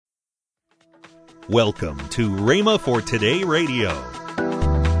Welcome to Rhema for Today Radio.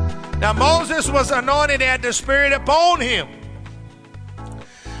 Now Moses was anointed, had the Spirit upon him.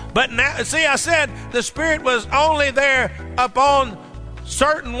 But now, see, I said the Spirit was only there upon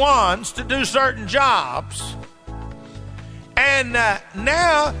certain ones to do certain jobs. And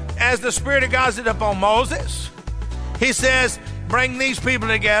now, as the Spirit of God is upon Moses, he says, bring these people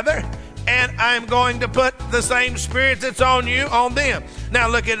together, and I'm going to put the same Spirit that's on you on them. Now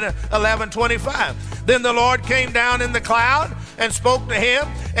look at 11:25. Then the Lord came down in the cloud and spoke to him,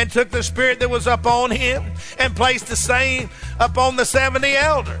 and took the Spirit that was upon him and placed the same upon the 70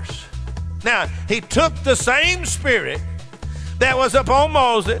 elders. Now he took the same Spirit that was upon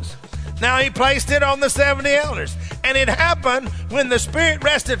Moses. Now he placed it on the 70 elders. And it happened when the Spirit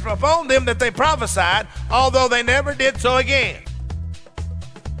rested upon them that they prophesied, although they never did so again.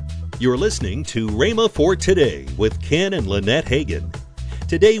 You're listening to Rhema for Today with Ken and Lynette Hagin.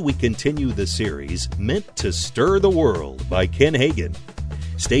 Today we continue the series Meant to Stir the World by Ken Hagin.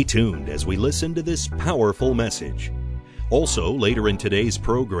 Stay tuned as we listen to this powerful message. Also, later in today's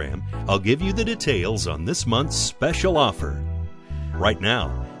program, I'll give you the details on this month's special offer. Right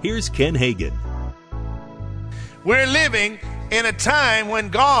now, here's Ken Hagin. We're living in a time when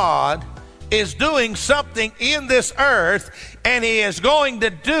God is doing something in this earth, and He is going to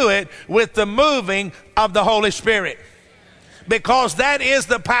do it with the moving of the Holy Spirit, because that is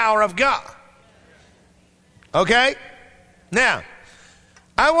the power of God. Okay? Now,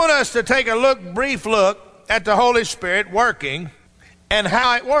 I want us to take a brief look at the Holy Spirit working and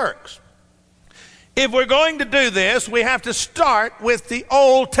how it works. If we're going to do this, we have to start with the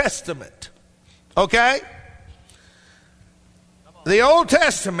Old Testament. Okay? The Old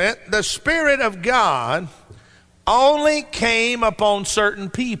Testament, the Spirit of God only came upon certain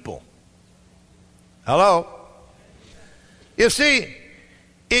people. Hello? You see,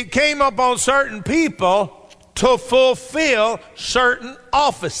 it came upon certain people to fulfill certain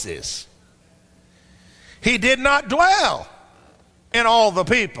offices. He did not dwell in all the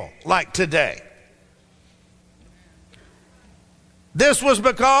people like today. This was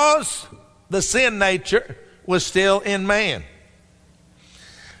because the sin nature was still in man.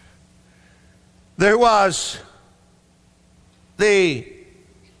 There was the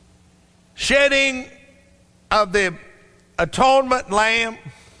shedding of the atonement lamb,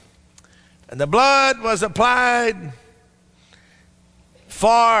 and the blood was applied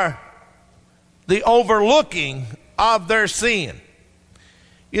for the overlooking of their sin.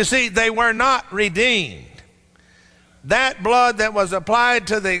 You see, they were not redeemed. That blood that was applied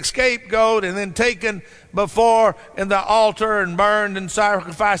to the scapegoat and then taken before in the altar and burned and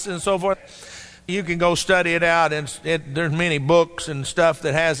sacrificed and so forth. You can go study it out, and there's many books and stuff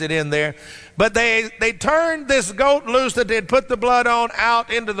that has it in there. But they turned this goat loose that they'd put the blood on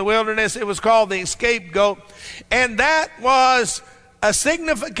out into the wilderness. It was called the scapegoat. And that was a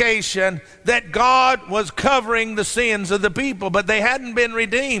signification that God was covering the sins of the people. But they hadn't been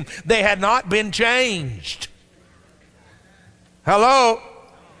redeemed. They had not been changed. Hello?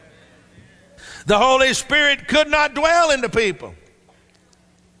 The Holy Spirit could not dwell in the people,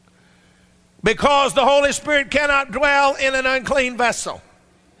 because the Holy Spirit cannot dwell in an unclean vessel.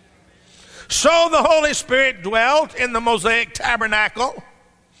 So the Holy Spirit dwelt in the Mosaic tabernacle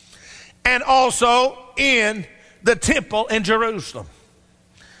and also in the temple in Jerusalem.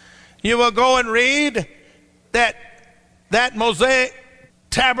 You will go and read that Mosaic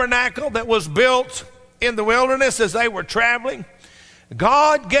tabernacle that was built in the wilderness as they were traveling.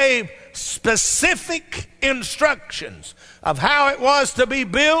 God gave specific instructions of how it was to be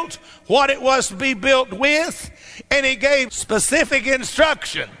built, what it was to be built with, and He gave specific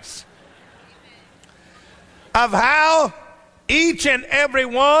instructions of how each and every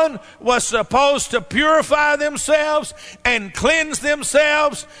one was supposed to purify themselves and cleanse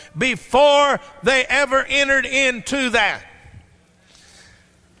themselves before they ever entered into that.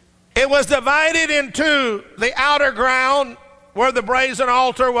 It was divided into the outer ground where the brazen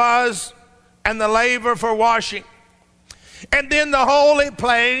altar was and the laver for washing. And then the holy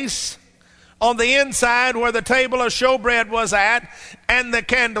place on the inside where the table of showbread was at and the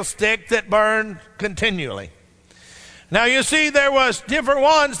candlestick that burned continually. Now you see, there was different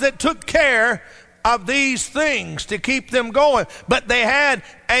ones that took care of these things to keep them going. But they had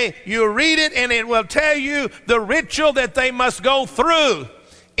you read it and it will tell you the ritual that they must go through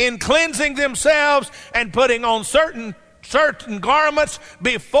in cleansing themselves and putting on certain garments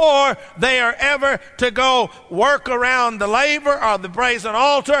before they are ever to go work around the laver or the brazen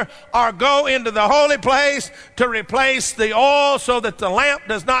altar or go into the holy place to replace the oil so that the lamp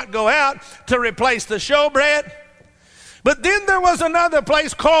does not go out, to replace the showbread. But then there was another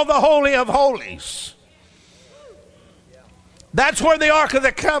place called the Holy of Holies. That's where the Ark of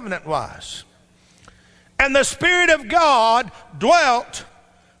the Covenant was. And the Spirit of God dwelt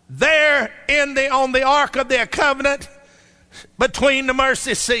there on the Ark of the Covenant between the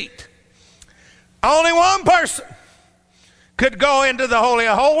mercy seat. Only one person could go into the Holy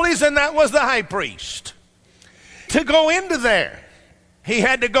of Holies, and that was the high priest. To go into there, he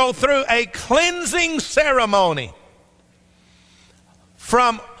had to go through a cleansing ceremony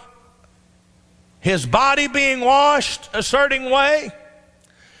from his body being washed a certain way,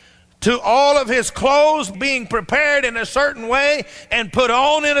 to all of his clothes being prepared in a certain way and put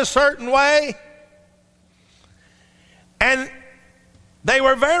on in a certain way. And they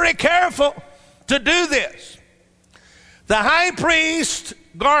were very careful to do this. The high priest's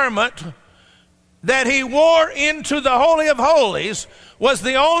garment that he wore into the Holy of Holies was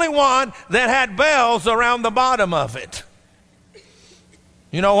the only one that had bells around the bottom of it.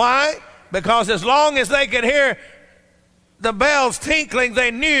 You know why? Because as long as they could hear the bells tinkling,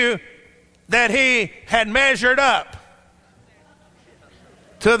 they knew that he had measured up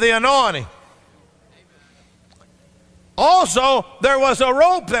to the anointing. Also, there was a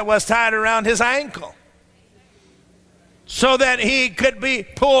rope that was tied around his ankle so that he could be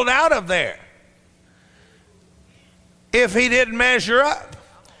pulled out of there if he didn't measure up.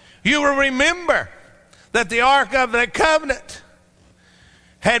 You will remember that the Ark of the Covenant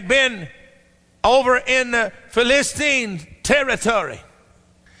had been over in the Philistine territory,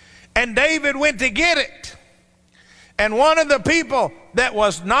 and David went to get it. And one of the people that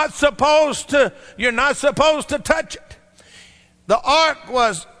was not supposed to, you're not supposed to touch it. The ark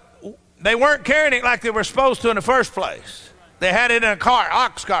they weren't carrying it like they were supposed to in the first place. They had it in a cart,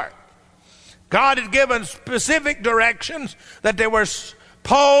 ox cart. God had given specific directions that there were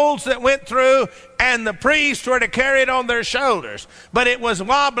poles that went through, and the priests were to carry it on their shoulders. But it was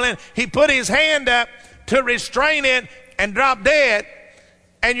wobbling. He put his hand up to restrain it and dropped dead.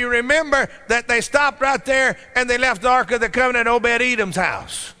 And you remember that they stopped right there and they left the Ark of the Covenant at Obed-Edom's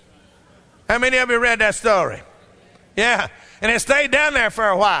house. How many of you read that story? Yeah. And it stayed down there for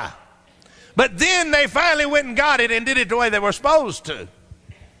a while. But then they finally went and got it and did it the way they were supposed to.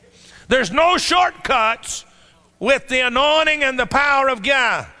 There's no shortcuts with the anointing and the power of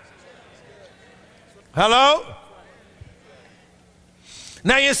God. Hello?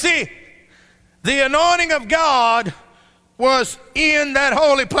 Now you see, the anointing of God was in that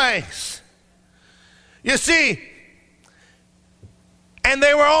holy place. You see, and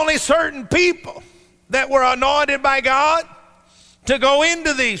there were only certain people that were anointed by God to go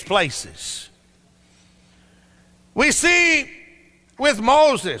into these places. We see with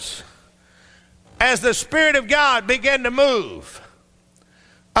Moses, as the Spirit of God began to move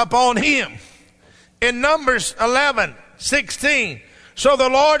upon him, in Numbers 11:16, so the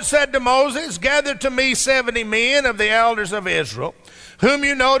Lord said to Moses, gather to me 70 men of the elders of Israel, whom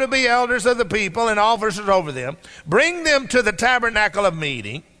you know to be elders of the people and officers over them. Bring them to the tabernacle of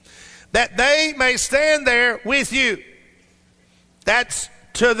meeting, that they may stand there with you. That's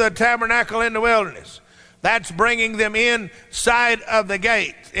to the tabernacle in the wilderness. That's bringing them inside of the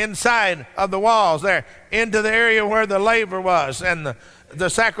gate, inside of the walls there, into the area where the laver was and the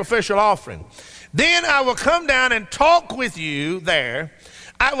sacrificial offering. Then I will come down and talk with you there.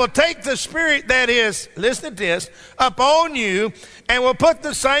 I will take the Spirit that is, listen to this, upon you, and will put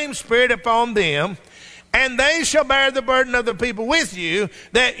the same Spirit upon them, and they shall bear the burden of the people with you,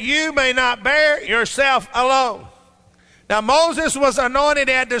 that you may not bear yourself alone. Now Moses was anointed,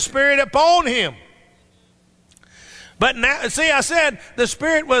 had the Spirit upon him. But now, see, I said the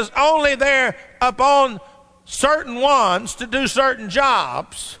Spirit was only there upon certain ones to do certain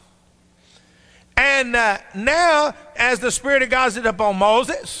jobs. And now, as the Spirit of God is upon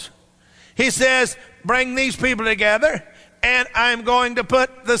Moses, he says, bring these people together, and I'm going to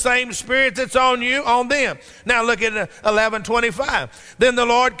put the same Spirit that's on you on them. Now look at 11:25. Then the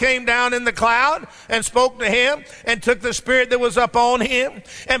Lord came down in the cloud and spoke to him, and took the Spirit that was upon him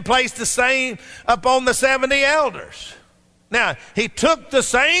and placed the same upon the 70 elders. Now he took the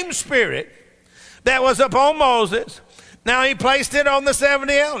same Spirit that was upon Moses. Now he placed it on the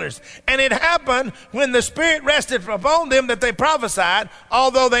 70 elders. And it happened when the Spirit rested upon them that they prophesied,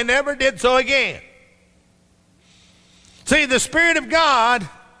 although they never did so again. See, the Spirit of God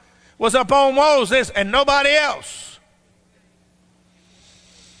was upon Moses and nobody else.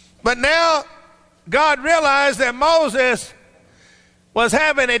 But now God realized that Moses was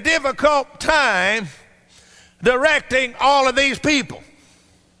having a difficult time directing all of these people.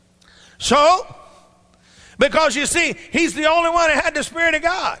 So, because you see, he's the only one that had the Spirit of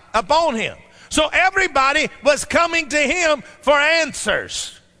God upon him. So everybody was coming to him for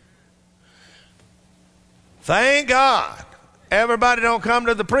answers. Thank God everybody don't come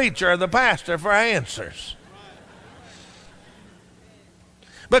to the preacher or the pastor for answers.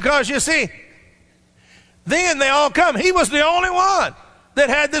 Because you see, then they all come. He was the only one that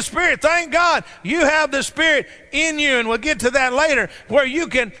had the Spirit. Thank God you have the Spirit in you, and we'll get to that later, where you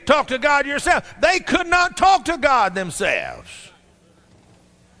can talk to God yourself. They could not talk to God themselves.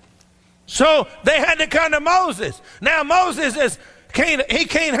 So they had to come to Moses. Now Moses can't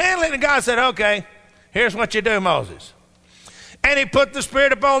handle it, and God said, okay, here's what you do, Moses. And he put the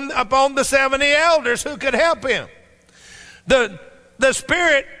Spirit upon the 70 elders who could help him. The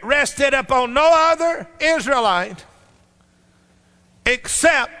Spirit rested upon no other Israelite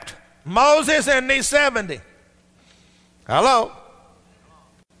except Moses and these 70. Hello?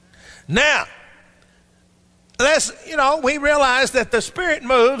 Now, we realize that the Spirit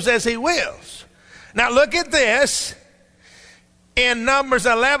moves as he wills. Now look at this in Numbers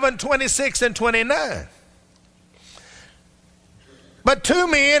 11, 26 and 29. But 2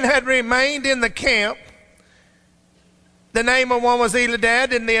 men had remained in the camp. The name of one was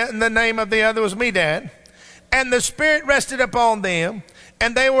Eldad, and the name of the other was Medad. And the Spirit rested upon them,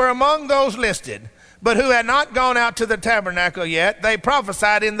 and they were among those listed, but who had not gone out to the tabernacle yet. They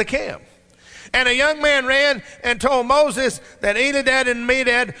prophesied in the camp. And a young man ran and told Moses that Eldad and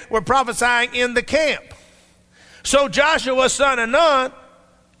Medad were prophesying in the camp. So Joshua, son of Nun,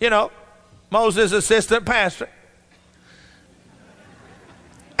 Moses' assistant pastor,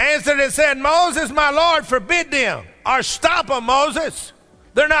 answered and said, Moses, my Lord, forbid them, or stop them, Moses.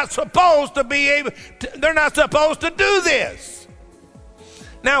 They're not supposed to they're not supposed to do this.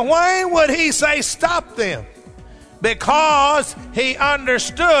 Now, why would he say stop them? Because he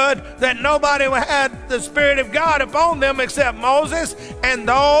understood that nobody had the Spirit of God upon them except Moses and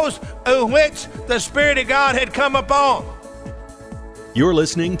those which the Spirit of God had come upon. You're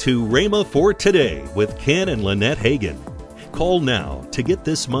listening to Rhema for Today with Ken and Lynette Hagin. Call now to get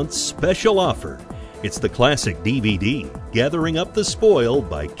this month's special offer. It's the classic DVD, Gathering Up the Spoil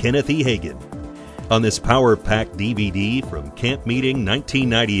by Kenneth E. Hagin. On this power-packed DVD from Camp Meeting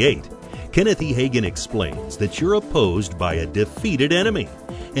 1998, Kenneth E. Hagin explains that you're opposed by a defeated enemy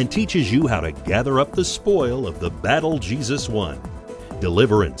and teaches you how to gather up the spoil of the battle Jesus won.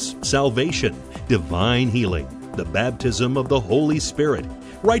 Deliverance, salvation, divine healing, the baptism of the Holy Spirit,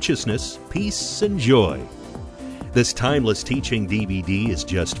 righteousness, peace, and joy. This timeless teaching DVD is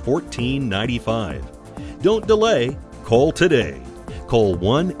just $14.95. Don't delay. Call today. Call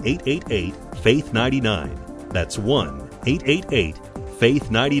 1-888-FAITH-99. That's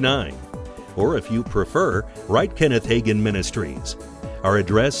 1-888-FAITH-99. Or if you prefer, write Kenneth Hagin Ministries. Our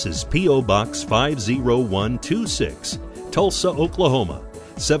address is P.O. Box 50126, Tulsa, Oklahoma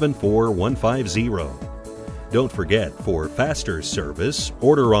 74150. Don't forget, for faster service,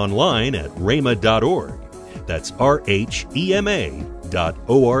 order online at rhema.org. That's RHEMA.org.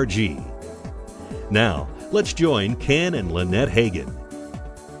 Now, let's join Ken and Lynette Hagin.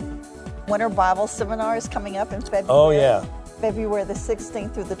 Winter Bible Seminar is coming up in February. Oh, yeah. February the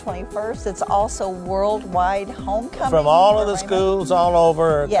 16th through the 21st. It's also worldwide homecoming. From all of the schools all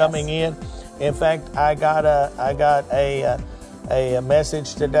over Yes. coming in. In fact, I got a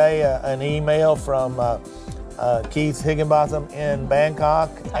message today, an email from Keith Higginbotham in Bangkok,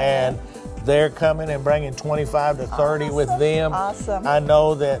 and they're coming and bringing 25 to 30 with them. Awesome. I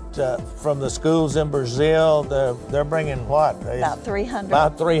know that from the schools in Brazil, they're bringing what? About 300.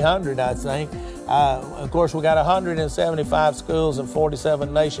 About 300, I think. Of course, we got 175 schools in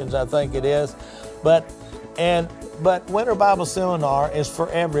 47 nations, I think it is. But Winter Bible Seminar is for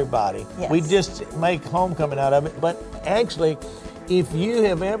everybody. Yes. We just make homecoming out of it. But actually, if you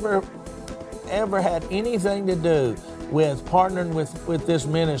have ever had anything to do with partnering with this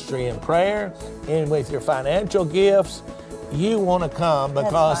ministry in prayer and with your financial gifts, you want to come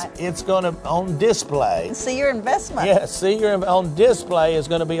because That's right. it's going to on display. And see your investment. Yes, see, you're on display is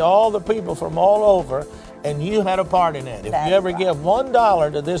going to be all the people from all over, and you had a part in that. If That's you ever right. give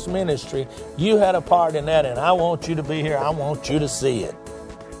 $1 to this ministry, you had a part in that, and I want you to be here. I want you to see it.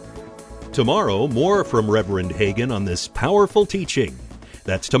 Tomorrow, more from Reverend Hagin on this powerful teaching.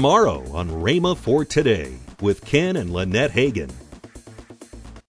 That's tomorrow on Rhema for Today with Ken and Lynette Hagin.